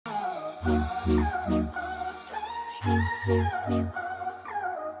What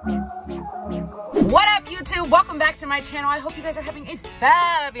up, YouTube? Welcome back to my channel. I hope you guys are having a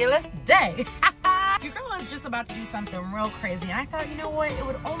fabulous day. Your girl is just about to do something real crazy, and I thought, you know what? It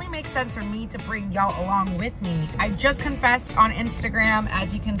would only make sense for me to bring y'all along with me. I just confessed on Instagram,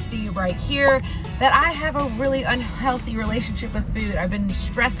 as you can see right here, that I have a really unhealthy relationship with food. I've been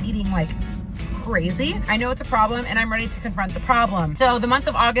stress eating like crazy. I know it's a problem, and I'm ready to confront the problem. So the month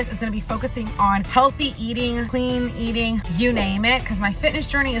of August is going to be focusing on healthy eating, clean eating, you name it, because my fitness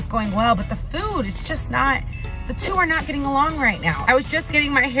journey is going well, but the food is just not, the two are not getting along right now. I was just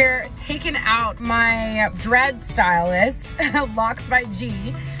getting my hair taken out. My dread stylist, Locks by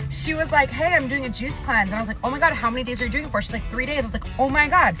G, she was like, hey, I'm doing a juice cleanse. And I was like, oh my God, how many days are you doing it for? She's like, 3 days. I was like, oh my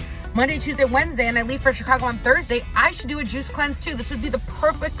God, Monday, Tuesday, Wednesday, and I leave for Chicago on Thursday. I should do a juice cleanse too. This would be the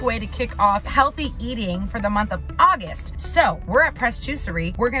perfect way to kick off healthy eating for the month of August. So we're at Pressed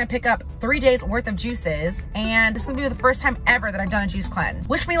Juicery. We're gonna pick up 3 days worth of juices, and this is gonna be the first time ever that I've done a juice cleanse.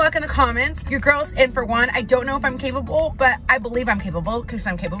 Wish me luck in the comments. Your girl's in for one. I don't know if I'm capable, but I believe I'm capable because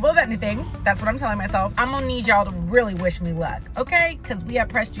I'm capable of anything. That's what I'm telling myself. I'm gonna need y'all to really wish me luck, okay? Because we at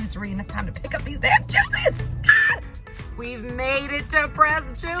Pressed Juicery, and it's time to pick up these damn juices. Ah! We've made it to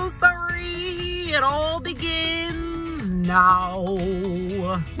Pressed Juicery. It all begins now. All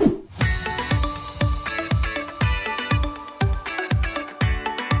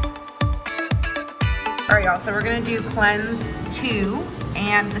right, y'all, so we're gonna do cleanse 2,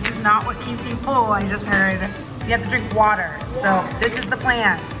 and this is not what keeps you full. I just heard you have to drink water. So this is the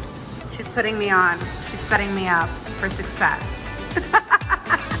plan. She's putting me on. She's setting me up for success.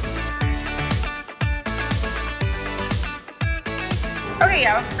 Okay,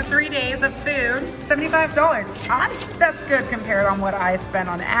 yo, for 3 days of food, $75. That's good compared on what I spend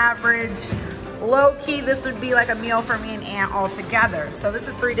on average. Low key, this would be like a meal for me and Aunt all together. So this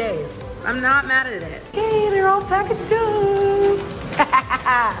is 3 days. I'm not mad at it. Okay, they're all packaged up.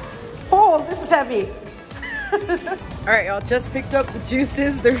 Oh, this is heavy. All right, y'all, just picked up the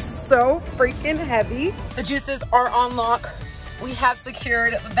juices. They're so freaking heavy. The juices are on lock. We have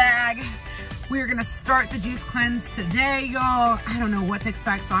secured the bag. We're gonna start the juice cleanse today, y'all. I don't know what to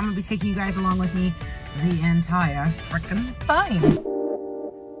expect, so I'm gonna be taking you guys along with me the entire freaking thing.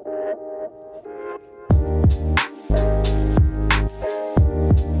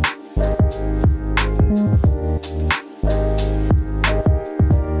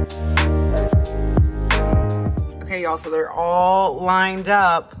 Okay, y'all, so they're all lined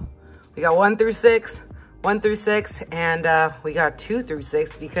up. We got 1 through 6, 1 through 6, and we got 2 through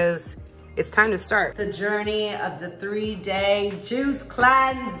 6 because it's time to start the journey of the 3-day juice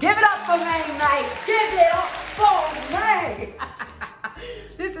cleanse. Give it up for me, mate. Give it up for me.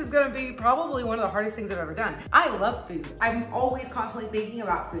 This is gonna be probably one of the hardest things I've ever done. I love food. I'm always constantly thinking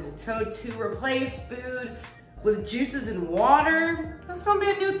about food. So to replace food with juices and water, that's gonna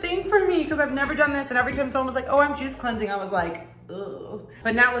be a new thing for me because I've never done this. And every time someone was like, oh, I'm juice cleansing, I was like, ugh.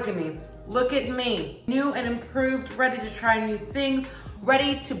 But now look at me. Look at me. New and improved, ready to try new things,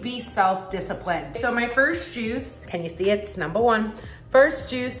 ready to be self-disciplined. So my first juice, can you see it? It's number 1. First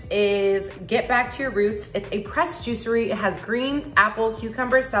juice is Get Back to Your Roots. It's a Pressed Juicery. It has greens, apple,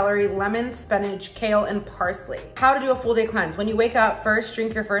 cucumber, celery, lemon, spinach, kale, and parsley. How to do a full day cleanse. When you wake up, first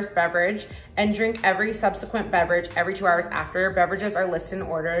drink your first beverage and drink every subsequent beverage every 2 hours after. Beverages are listed in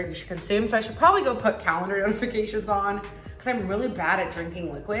order you should consume. So I should probably go put calendar notifications on because I'm really bad at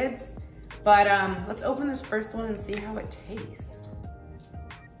drinking liquids. But let's open this first one and see how it tastes.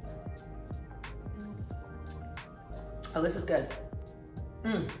 Oh, this is good. I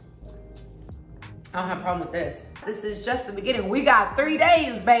don't have a problem with this. This is just the beginning. We got 3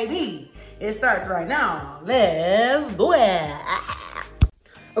 days, baby. It starts right now. Let's do it.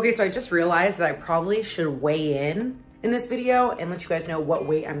 Okay, so I just realized that I probably should weigh in this video and let you guys know what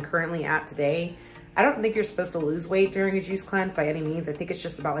weight I'm currently at today. I don't think you're supposed to lose weight during a juice cleanse by any means. I think it's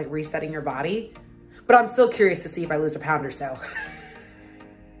just about like resetting your body. But I'm still curious to see if I lose a pound or so.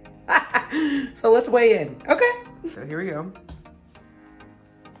 So let's weigh in, okay? So here we go.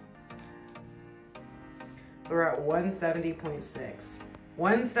 So we're at 170.6.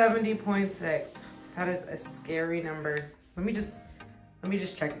 170.6. That is a scary number. Let me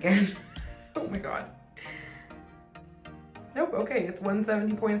just check again. Oh my God. Nope, okay, it's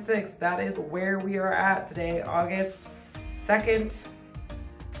 170.6. That is where we are at today, August 2nd.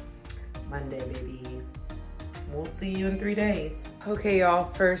 Monday, baby. We'll see you in 3 days. Okay,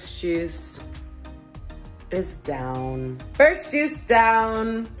 y'all, first juice is down. First juice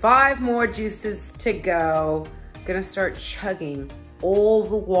down. 5 more juices to go. Gonna start chugging all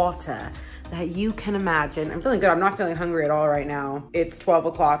the water that you can imagine. I'm feeling good. I'm not feeling hungry at all right now. It's 12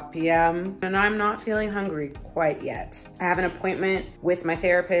 o'clock p.m. and I'm not feeling hungry quite yet. I have an appointment with my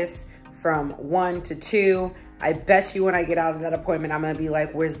therapist from 1 to 2. I bet you when I get out of that appointment, I'm gonna be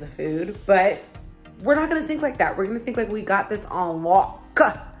like, where's the food? But we're not gonna think like that. We're gonna think like we got this on lock.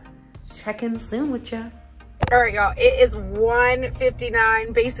 Check in soon with ya. All right, y'all, it is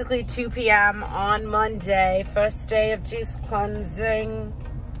 1:59, basically 2 p.m. on Monday, first day of juice cleansing.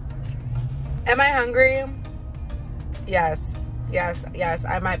 Am I hungry? Yes,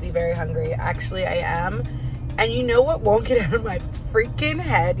 I might be very hungry. Actually, I am. And you know what won't get out of my freaking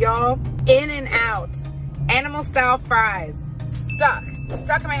head, y'all? In-N-Out, animal style fries, stuck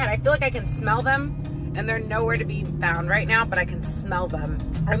in my head. I feel like I can smell them and they're nowhere to be found right now, but I can smell them.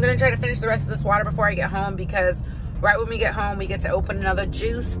 I'm gonna try to finish the rest of this water before I get home because right when we get home, we get to open another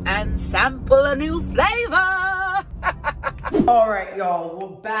juice and sample a new flavor. All right, y'all,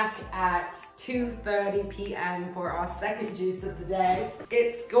 we're back at 2:30 p.m. for our second juice of the day.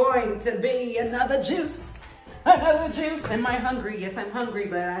 It's going to be another juice. Am I hungry? Yes, I'm hungry,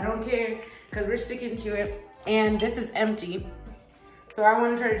 but I don't care because we're sticking to it. And this is empty. So I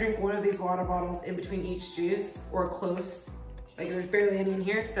want to try to drink one of these water bottles in between each juice or close. Like there's barely any in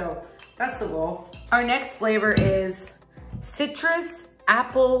here, so that's the goal. Our next flavor is citrus,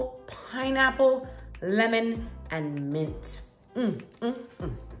 apple, pineapple, lemon, and mint.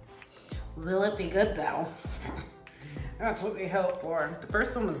 Will it be good though? That's what we hope for. The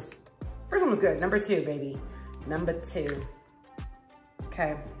first one was good. Number 2, baby. Number 2.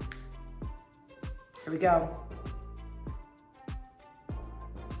 Okay. Here we go.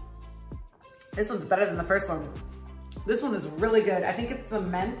 This one's better than the first one. This one is really good. I think it's the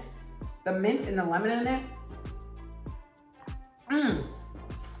mint and the lemon in it.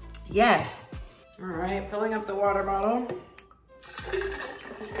 Yes. All right, filling up the water bottle.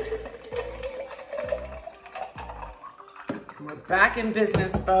 We're back in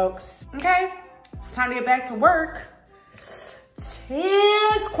business, folks. Okay, it's time to get back to work.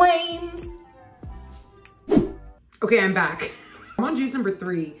 Cheers, queens. Okay, I'm back. I'm on juice number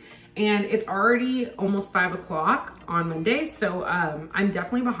 3. And it's already almost 5 o'clock on Monday. So I'm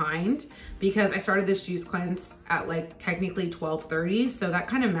definitely behind because I started this juice cleanse at like technically 12:30. So that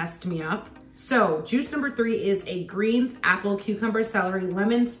kind of messed me up. So juice number 3 is a greens, apple, cucumber, celery,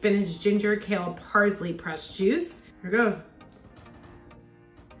 lemon, spinach, ginger, kale, parsley pressed juice. Here it goes.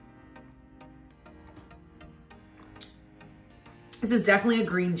 This is definitely a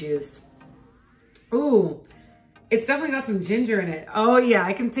green juice. Ooh. It's definitely got some ginger in it. Oh yeah,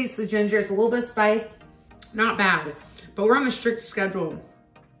 I can taste the ginger. It's a little bit of spice, not bad. But we're on a strict schedule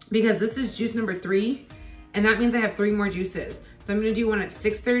because this is juice number 3 and that means I have 3 more juices. So I'm gonna do one at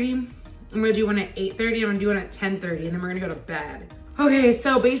 6:30, I'm gonna do one at 8:30, I'm gonna do one at 10:30 and then we're gonna go to bed. Okay,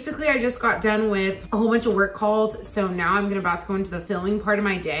 so basically I just got done with a whole bunch of work calls. So now I'm about to go into the filming part of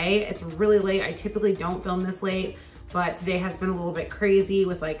my day. It's really late. I typically don't film this late, but today has been a little bit crazy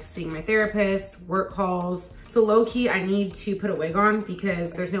with like seeing my therapist, work calls. So low key, I need to put a wig on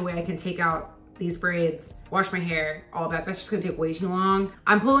because there's no way I can take out these braids, wash my hair, all that. That's just gonna take way too long.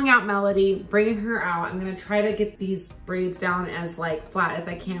 I'm pulling out Melody, bringing her out. I'm gonna try to get these braids down as like flat as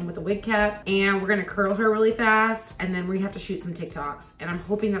I can with the wig cap. And we're gonna curl her really fast. And then we have to shoot some TikToks. And I'm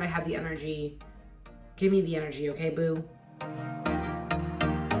hoping that I have the energy. Give me the energy, okay, boo?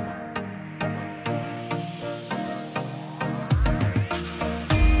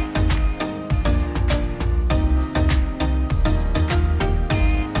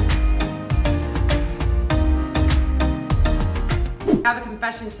 I have a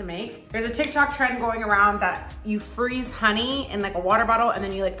confession to make. There's a TikTok trend going around that you freeze honey in like a water bottle and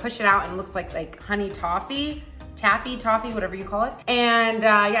then you like push it out and it looks like honey toffee, taffy, toffee, whatever you call it. And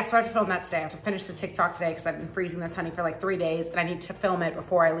yeah, so I have to film that today. I have to finish the TikTok today because I've been freezing this honey for like 3 days and I need to film it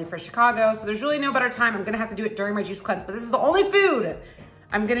before I leave for Chicago. So there's really no better time. I'm gonna have to do it during my juice cleanse, but this is the only food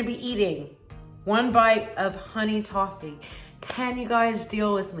I'm gonna be eating. 1 bite of honey toffee. Can you guys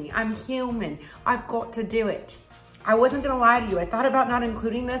deal with me? I'm human. I've got to do it. I wasn't gonna lie to you. I thought about not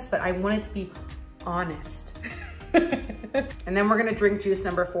including this, but I wanted to be honest. And then we're gonna drink juice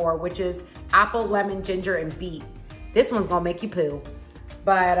number 4, which is apple, lemon, ginger, and beet. This one's gonna make you poo,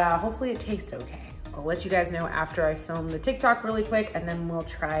 but hopefully it tastes okay. I'll let you guys know after I film the TikTok really quick and then we'll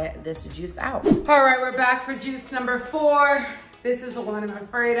try this juice out. All right, we're back for juice number 4. This is the one I'm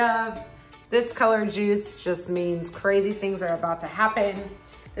afraid of. This color juice just means crazy things are about to happen.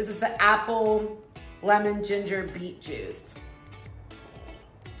 This is the apple, lemon, ginger, beet juice.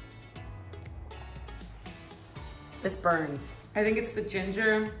 This burns. I think it's the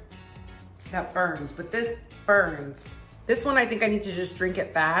ginger that burns, but this burns. This one, I think I need to just drink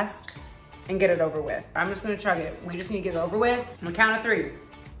it fast and get it over with. I'm just gonna chug it. We just need to get it over with. I'm gonna count to 3.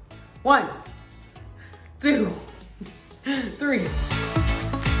 1, 2, 3.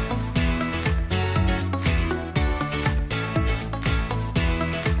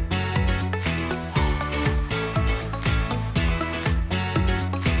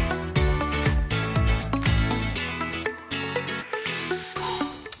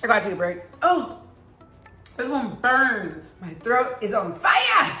 I gotta take a break. Oh, this one burns. My throat is on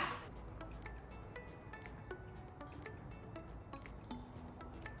fire.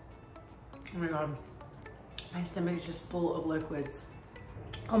 Oh my God. My stomach is just full of liquids.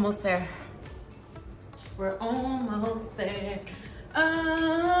 Almost there. We're almost there.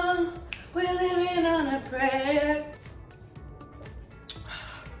 Oh, we're living on a prayer.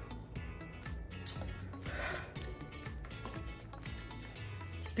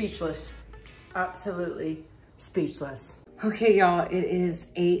 Speechless. Absolutely speechless. Okay, y'all, it is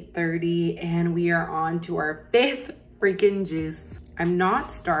 8:30 and we are on to our 5th freaking juice. I'm not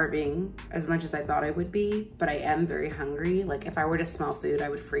starving as much as I thought I would be, but I am very hungry. Like if I were to smell food, I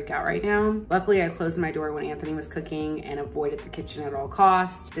would freak out right now. Luckily, I closed my door when Anthony was cooking and avoided the kitchen at all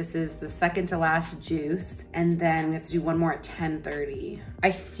costs. This is the second to last juice. And then we have to do one more at 10:30.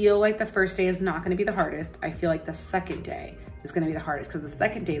 I feel like the first day is not gonna be the hardest. I feel like the second day is gonna be the hardest because the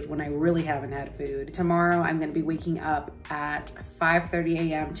second day is when I really haven't had food. Tomorrow, I'm gonna be waking up at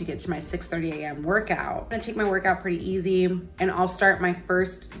 5:30 a.m. to get to my 6:30 a.m. workout. I'm gonna take my workout pretty easy and I'll start my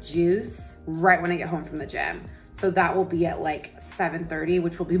first juice right when I get home from the gym. So that will be at like 7:30,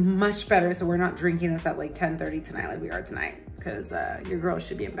 which will be much better. So we're not drinking this at like 10:30 tonight like we are tonight because your girl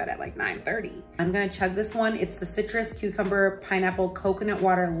should be in bed at like 9:30. I'm gonna chug this one. It's the citrus, cucumber, pineapple, coconut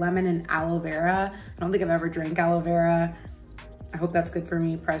water, lemon, and aloe vera. I don't think I've ever drank aloe vera. I hope that's good for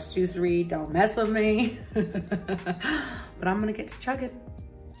me. Pressed Juicery, don't mess with me. But I'm gonna get to chugging.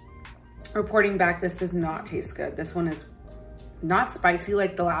 Reporting back, this does not taste good. This one is not spicy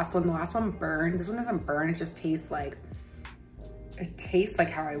like the last one. The last one burned. This one doesn't burn, it just tastes like,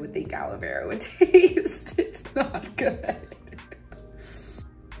 how I would think aloe vera would taste. It's not good.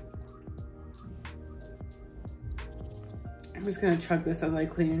 I'm just gonna chug this as I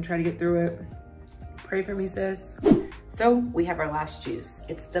clean and try to get through it. Pray for me, sis. So we have our last juice.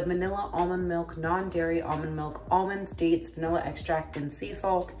 It's the vanilla almond milk, non-dairy almond milk, almonds, dates, vanilla extract, and sea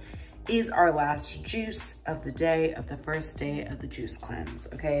salt is our last juice of the day, of the first day of the juice cleanse,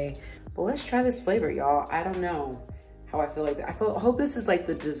 okay? But let's try this flavor, y'all. I don't know how I feel like that. I hope this is like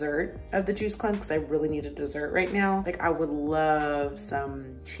the dessert of the juice cleanse because I really need a dessert right now. Like I would love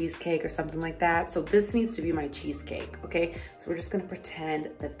some cheesecake or something like that. So this needs to be my cheesecake, okay? So we're just gonna pretend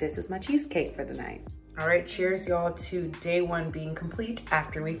that this is my cheesecake for the night. All right, cheers y'all to day 1 being complete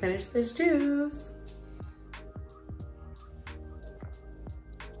after we finish this juice.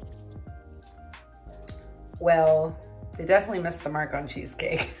 Well, they definitely missed the mark on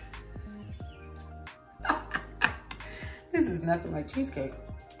cheesecake. This is nothing like cheesecake.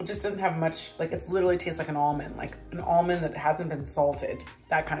 It just doesn't have much, like it literally tastes like an almond that hasn't been salted,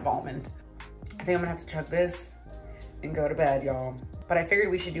 that kind of almond. I think I'm gonna have to chug this and go to bed, y'all. But I figured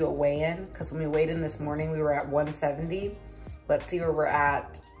we should do a weigh-in because when we weighed in this morning, we were at 170. Let's see where we're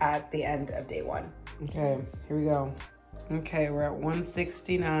at the end of day 1. Okay, here we go. Okay, we're at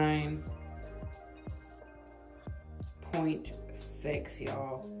 169.6,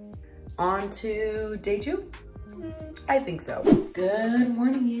 y'all. On to day 2? I think so. Good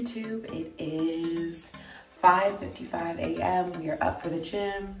morning, YouTube. It is 5:55 a.m. We are up for the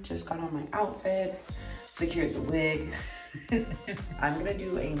gym. Just got on my outfit, secured the wig. I'm gonna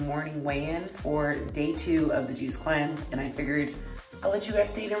do a morning weigh-in for day 2 of the juice cleanse, and I figured I'll let you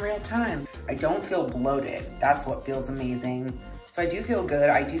guys see it in real time. I don't feel bloated. That's what feels amazing. So I do feel good.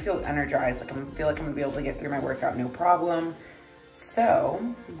 I do feel energized. Like I feel like I'm gonna be able to get through my workout no problem. So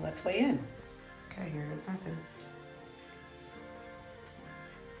let's weigh in. Okay, here is nothing.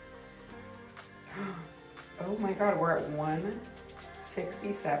 Oh my God, we're at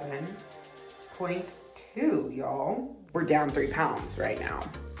 167.2, y'all. We're down 3 pounds right now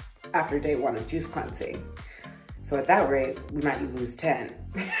after day 1 of juice cleansing. So at that rate, we might lose 10.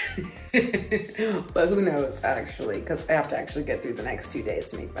 But who knows actually, because I have to actually get through the next 2 days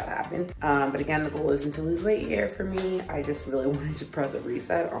to make that happen. But again, the goal isn't to lose weight here for me. I just really wanted to press a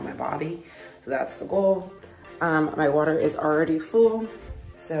reset on my body. So that's the goal. My water is already full.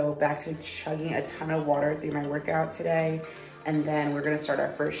 So back to chugging a ton of water through my workout today. And then we're gonna start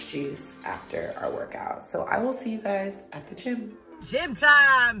our first juice after our workout. So I will see you guys at the gym. Gym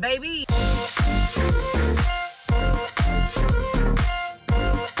time, baby.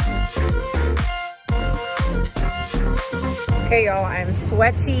 Okay, y'all, I'm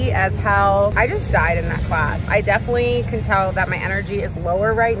sweaty as hell. I just died in that class. I definitely can tell that my energy is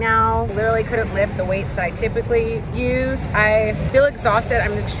lower right now. Literally couldn't lift the weights that I typically use. I feel exhausted.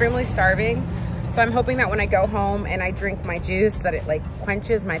 I'm extremely starving. So I'm hoping that when I go home and I drink my juice that it like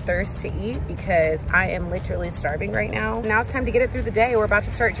quenches my thirst to eat, because I am literally starving right now. Now it's time to get it through the day. We're about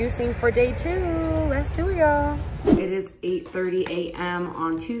to start juicing for day 2. Let's do it, y'all. It is 8:30 a.m.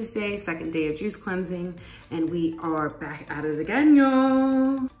 on Tuesday, second day of juice cleansing, and we are back at it again,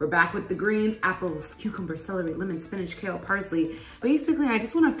 y'all. We're back with the greens: apples, cucumber, celery, lemon, spinach, kale, parsley. Basically, I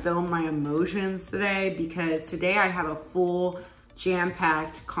just want to film my emotions today because today I have a full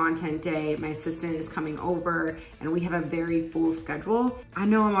jam-packed content day. My assistant is coming over and we have a very full schedule. I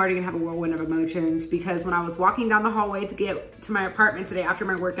know I'm already gonna have a whirlwind of emotions because when I was walking down the hallway to get to my apartment today after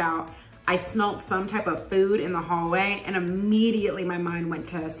my workout, I smelled some type of food in the hallway and immediately my mind went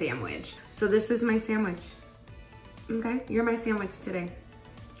to a sandwich. So this is my sandwich. Okay, you're my sandwich today.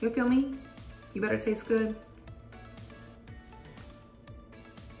 You feel me? You better taste good.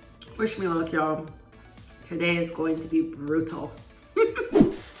 Wish me luck, y'all. Today is going to be brutal.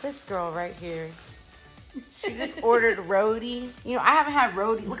 This girl right here, she just ordered roti. You know, I haven't had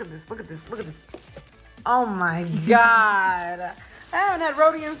roti. Look at this, look at this, look at this. Oh my God. I haven't had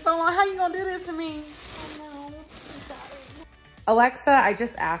roti in so long. How you gonna do this to me? Oh no, I'm sorry. Alexa, I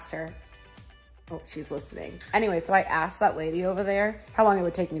just asked her. Oh, she's listening. Anyway, so I asked that lady over there how long it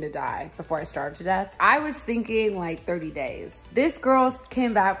would take me to die before I starved to death. I was thinking like 30 days. This girl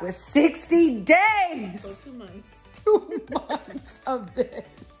came back with 60 days. So 2 months. 2 months of this.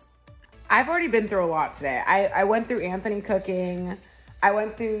 I've already been through a lot today. I went through Anthony cooking. I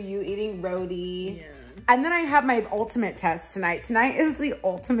went through you eating roti. Yeah. And then I have my ultimate test tonight. Tonight is the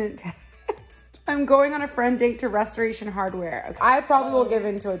ultimate test. I'm going on a friend date to Restoration Hardware. I probably will give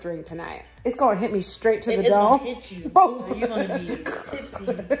in to a drink tonight. It's gonna hit me straight to the dome. It's gonna hit you. Oh. You're gonna be tipsy.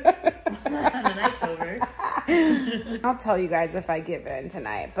 The night's over. I'll tell you guys if I give in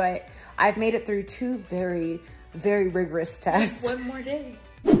tonight, but I've made it through 2 very, very rigorous tests. One more day.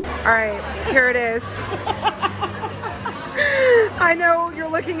 All right, here it is. I know you're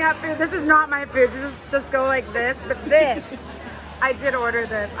looking at food. This is not my food. Just go like this, but this, I did order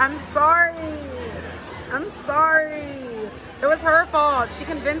this. I'm sorry. I'm sorry. It was her fault. She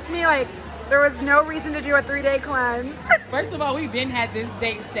convinced me like there was no reason to do a 3-day cleanse. First of all, we've been had this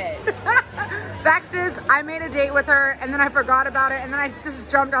date set. Fact is, I made a date with her and then I forgot about it and then I just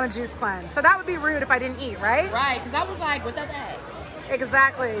jumped on a juice cleanse. So that would be rude if I didn't eat, right? Right, because I was like, what's that?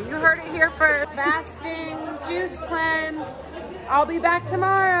 Exactly. You heard it here first. Fasting, juice cleanse. I'll be back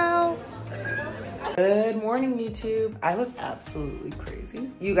tomorrow. Good morning, YouTube. I look absolutely crazy.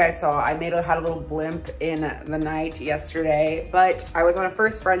 You guys saw I had a little blimp in the night yesterday, but I was on a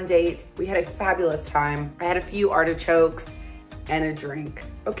first friend date. We had a fabulous time. I had a few artichokes and a drink,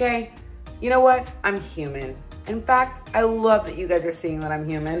 okay? You know what? I'm human. In fact, I love that you guys are seeing that I'm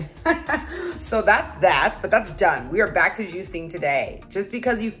human. So that's that, but that's done. We are back to juicing today. Just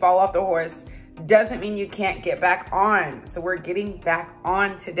because you fall off the horse doesn't mean you can't get back on. So we're getting back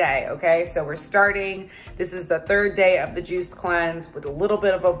on today, okay? So we're starting. This is the 3rd day of the juice cleanse with a little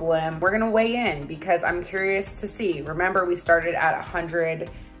bit of a blimp. We're gonna weigh in because I'm curious to see. Remember, we started at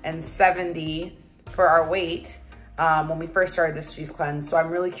 170 for our weight when we first started this juice cleanse. So I'm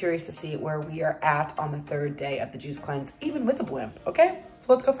really curious to see where we are at on the 3rd day of the juice cleanse, even with the blimp, okay?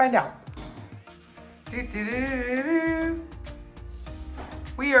 So let's go find out.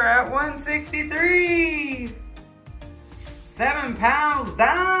 We are at 163. 7 pounds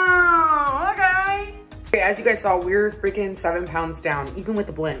down, okay. As you guys saw, we're freaking 7 pounds down, even with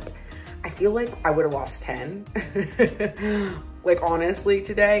the blimp. I feel like I would have lost 10. Like honestly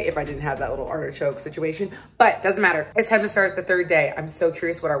today, if I didn't have that little artichoke situation, but doesn't matter. It's time to start the 3rd day. I'm so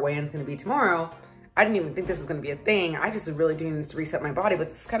curious what our weigh-in's gonna be tomorrow. I didn't even think this was gonna be a thing. I just was really doing this to reset my body, but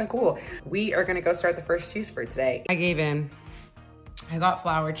this is kind of cool. We are gonna go start the first juice for today. I gave in. I got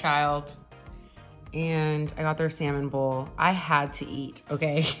Flower Child and I got their salmon bowl. I had to eat,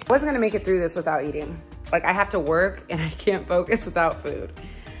 okay? I wasn't gonna make it through this without eating. Like I have to work and I can't focus without food.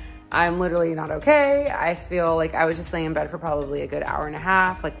 I'm literally not okay. I feel like I was just laying in bed for probably a good hour and a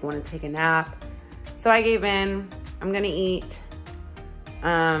half, like wanted to take a nap. So I gave in, I'm gonna eat.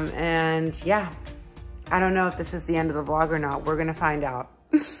 And yeah, I don't know if this is the end of the vlog or not. We're gonna find out.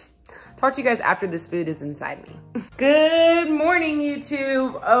 Talk to you guys after this food is inside me. Good morning,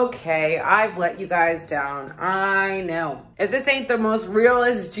 YouTube. Okay, I've let you guys down. I know. If this ain't the most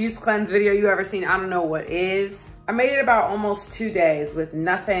realest juice cleanse video you ever seen, I don't know what is. I made it about almost 2 days with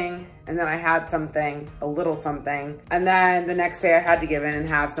nothing, and then I had something, a little something, and then the next day I had to give in and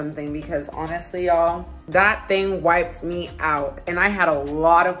have something because honestly, y'all, that thing wiped me out. And I had a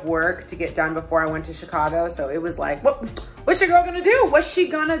lot of work to get done before I went to Chicago, so it was like, what's your girl gonna do? What's she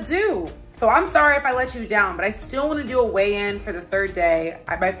gonna do? So I'm sorry if I let you down, but I still wanna do a weigh-in for the 3rd day.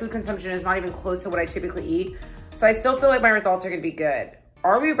 My food consumption is not even close to what I typically eat, so I still feel like my results are gonna be good.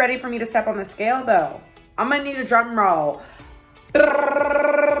 Are we ready for me to step on the scale though? I'm gonna need a drum roll.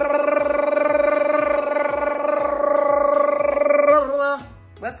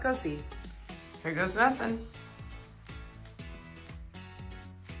 Let's go see. Here goes nothing.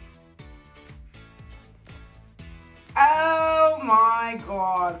 Oh my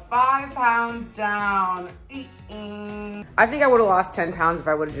God, 5 pounds down. I think I would have lost 10 pounds if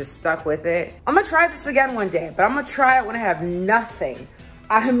I would have just stuck with it. I'm gonna try this again one day, but I'm gonna try it when I have nothing.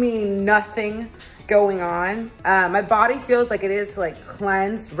 I mean, nothing going on. My body feels like it is like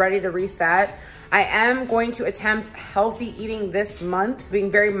cleansed, ready to reset. I am going to attempt healthy eating this month, being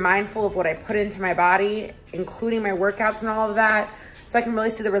very mindful of what I put into my body, including my workouts and all of that, so I can really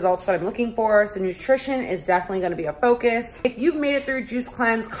see the results that I'm looking for. So nutrition is definitely gonna be a focus. If you've made it through Juice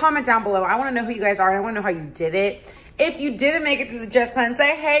Cleanse, comment down below. I wanna know who you guys are and I wanna know how you did it. If you didn't make it through the Just Cleanse,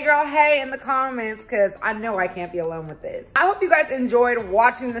 say, hey girl, hey in the comments, because I know I can't be alone with this. I hope you guys enjoyed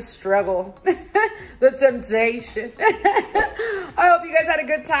watching the struggle, the temptation. I hope you guys had a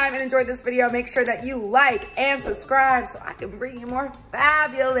good time and enjoyed this video. Make sure that you like and subscribe so I can bring you more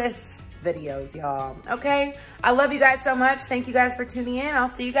fabulous videos, y'all. Okay? I love you guys so much. Thank you guys for tuning in. I'll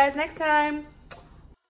see you guys next time.